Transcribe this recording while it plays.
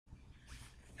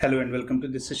Hello and welcome to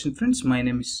this session, friends. My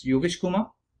name is Yogesh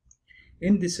Kumar.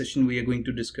 In this session, we are going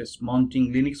to discuss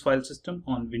mounting Linux file system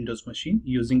on Windows machine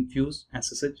using Fuse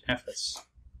SSHFS.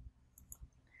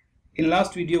 In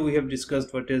last video, we have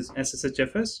discussed what is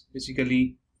SSHFS.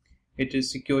 Basically, it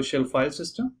is Secure Shell File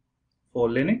System for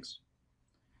Linux,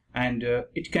 and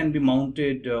it can be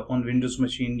mounted on Windows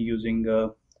machine using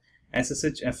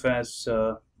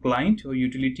SSHFS client or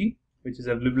utility, which is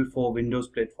available for Windows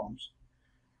platforms.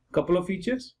 Couple of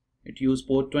features: it uses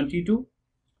port 22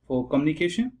 for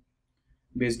communication,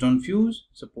 based on Fuse,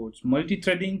 supports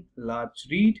multi-threading, large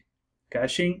read,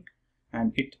 caching,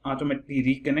 and it automatically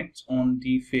reconnects on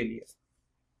the failure.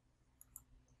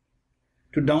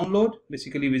 To download,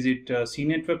 basically visit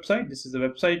CNET website. This is the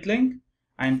website link,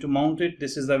 and to mount it,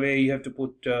 this is the way you have to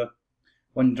put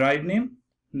one drive name.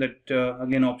 That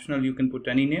again optional, you can put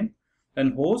any name.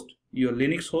 Then host, your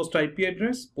Linux host IP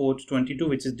address, port 22,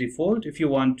 which is default. If you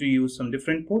want to use some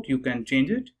different port, you can change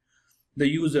it. The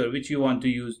user which you want to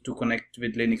use to connect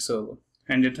with Linux server.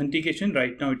 And authentication,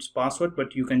 right now it's password,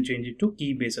 but you can change it to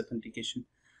key-based authentication.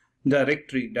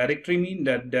 Directory means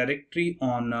that directory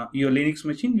on your Linux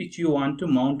machine which you want to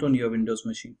mount on your Windows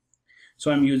machine.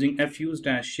 So I'm using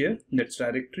fuse-share, that's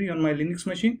directory on my Linux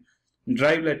machine.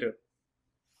 Drive letter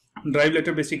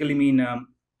basically mean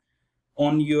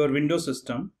on your Windows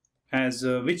system as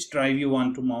which drive you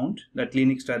want to mount that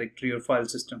Linux directory or file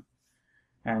system.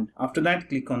 And after that,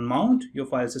 click on mount. Your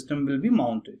file system will be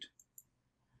mounted.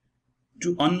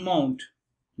 To unmount,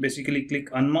 basically click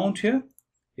unmount here.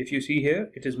 If you see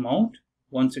here, it is mount.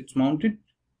 Once it's mounted,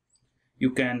 you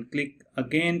can click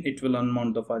again, it will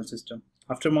unmount the file system.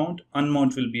 After mount,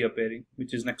 unmount will be appearing,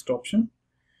 which is next option.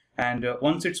 And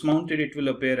once it's mounted, it will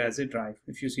appear as a drive.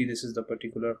 If you see, this is the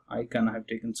particular icon I have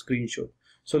taken screenshot.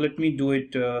 So let me do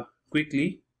it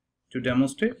quickly to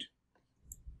demonstrate.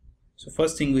 So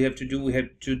first thing we have to do, we have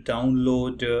to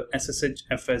download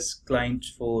SSHFS client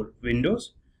for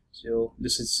Windows. So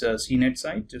this is CNET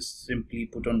site. Just simply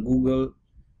put on Google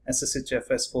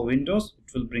SSHFS for Windows.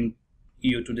 It will bring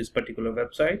you to this particular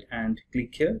website and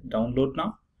click here, download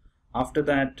now. After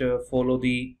that, follow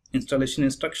the installation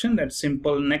instruction. That's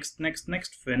simple. Next,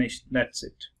 finish. That's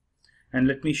it. And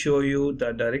let me show you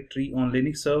the directory on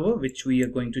Linux server which we are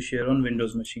going to share on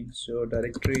Windows machine. So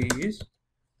directory is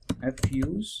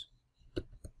fuse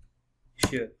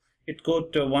share. It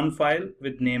got one file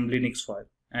with name Linux file,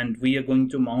 and we are going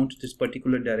to mount this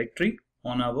particular directory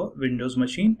on our Windows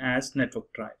machine as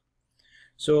network drive.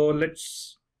 So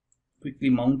let's quickly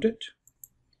mount it.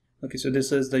 Okay, so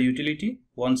this is the utility.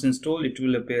 Once installed, it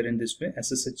will appear in this way,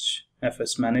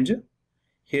 SSHFS manager.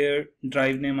 Here,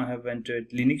 drive name I have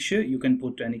entered Linux share. You can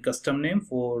put any custom name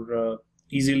for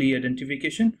easily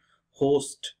identification.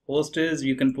 Host is,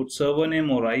 you can put server name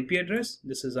or IP address.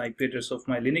 This is IP address of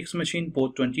my Linux machine,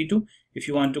 port 22. If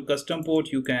you want to custom port,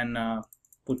 you can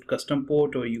put custom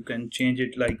port, or you can change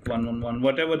it like 111,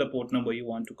 whatever the port number you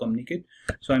want to communicate.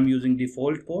 So I'm using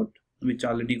default port, which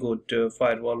already got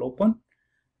firewall open.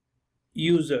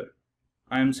 User,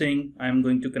 I'm saying I'm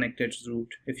going to connect it to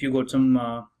root. If you got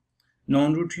some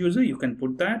non-root user, you can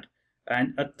put that.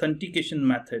 And authentication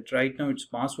method, right now it's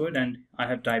password, and I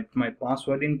have typed my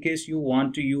password. In case you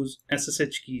want to use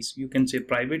SSH keys, you can say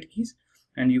private keys,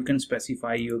 and you can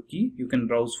specify your key. You can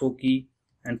browse for key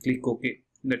and click OK.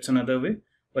 That's another way,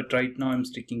 but right now I'm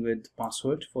sticking with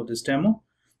password for this demo.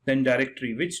 Then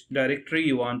directory, which directory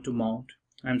you want to mount.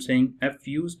 I'm saying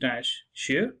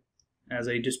fuse-share. As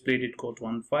I displayed, it got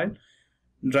one file.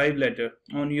 Drive letter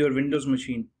on your Windows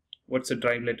machine. What's the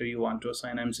drive letter you want to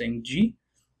assign? I'm saying G.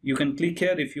 You can click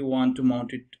here if you want to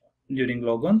mount it during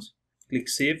logons. Click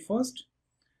save first,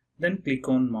 then click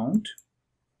on mount.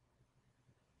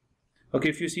 Okay,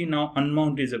 if you see now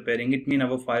unmount is appearing, it means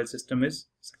our file system is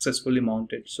successfully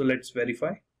mounted. So let's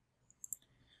verify.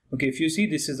 Okay, if you see,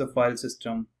 this is a file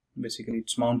system. Basically,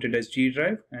 it's mounted as G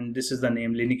drive, and this is the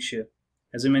name Linux share.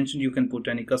 As I mentioned, you can put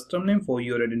any custom name for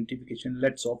your identification.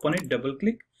 Let's open it, double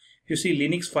click. You see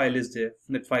Linux file is there,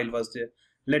 that file was there.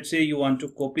 Let's say you want to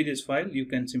copy this file, you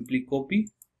can simply copy,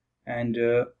 and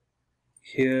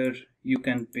here you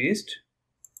can paste.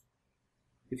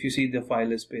 If you see, the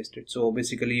file is pasted. So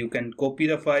basically you can copy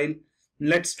the file.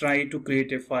 Let's try to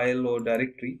create a file or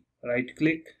directory. Right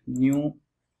click, new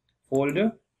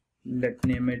folder. Let's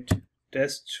name it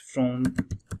test from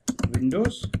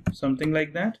Windows, something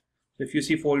like that. If you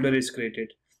see, folder is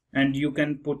created, and you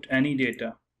can put any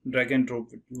data, drag and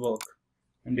drop will work,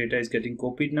 and data is getting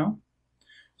copied now.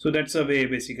 So that's a way.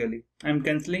 Basically I'm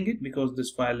cancelling it because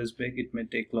this file is big, it may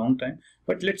take long time,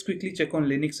 but let's quickly check on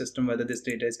Linux system whether this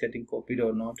data is getting copied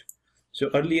or not.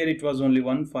 So earlier it was only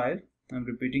one file. I'm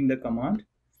repeating the command.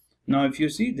 Now if you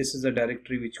see, this is a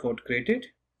directory which got created,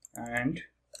 and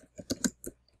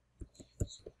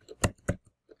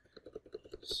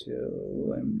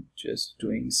so I'm just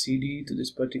doing cd to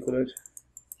this particular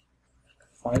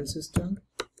file system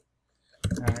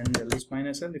and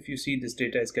ls-l. If you see, this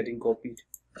data is getting copied.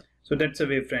 So that's a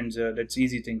way, friends. That's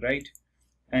easy thing, right?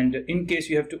 And in case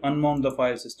you have to unmount the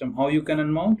file system, how you can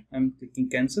unmount? I'm clicking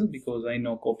cancel because I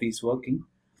know copy is working.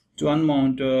 To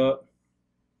unmount,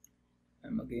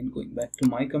 I'm again going back to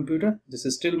my computer. This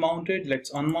is still mounted.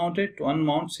 Let's unmount it. To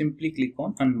unmount, simply click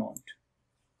on unmount.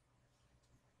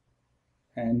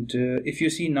 And if you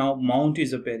see now, mount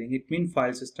is appearing. It means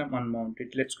file system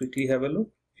unmounted. Let's quickly have a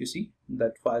look. If you see,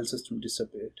 that file system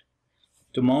disappeared.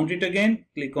 To mount it again,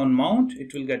 click on mount.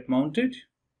 It will get mounted.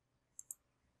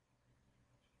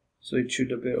 So it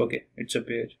should appear. Okay, it's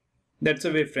appeared. That's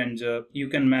a way, friends. You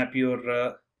can map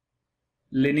your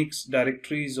Linux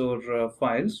directories or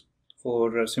files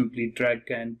for simply drag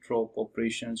and drop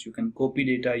operations. You can copy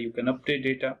data, you can update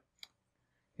data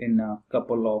in a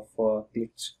couple of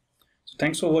clicks. So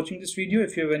thanks for watching this video.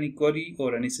 If you have any query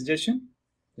or any suggestion,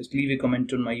 just leave a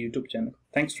comment on my YouTube channel.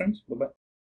 Thanks, friends. Bye-bye.